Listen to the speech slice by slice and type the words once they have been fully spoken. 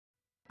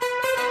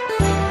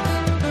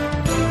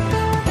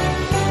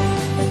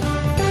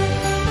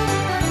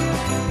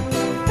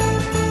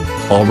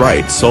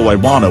Alright, so I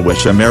wanna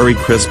wish a Merry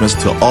Christmas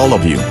to all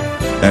of you.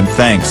 And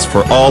thanks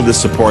for all the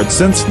support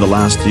since the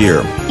last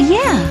year.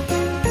 Yeah.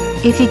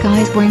 If you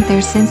guys weren't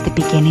there since the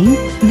beginning,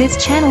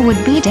 this channel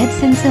would be dead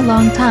since a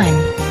long time.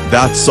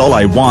 That's all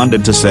I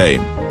wanted to say.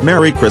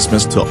 Merry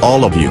Christmas to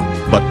all of you,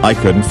 but I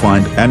couldn't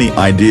find any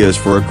ideas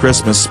for a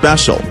Christmas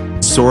special.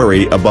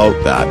 Sorry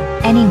about that.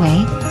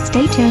 Anyway,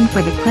 stay tuned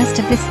for the Quest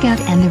of the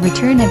Scout and the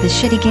return of the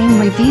shitty game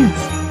reviews.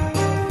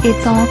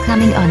 It's all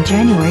coming on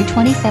January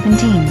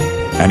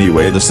 2017.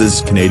 Anyway, this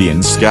is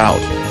Canadian Scout.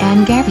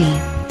 And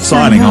Gabby.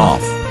 Signing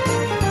off.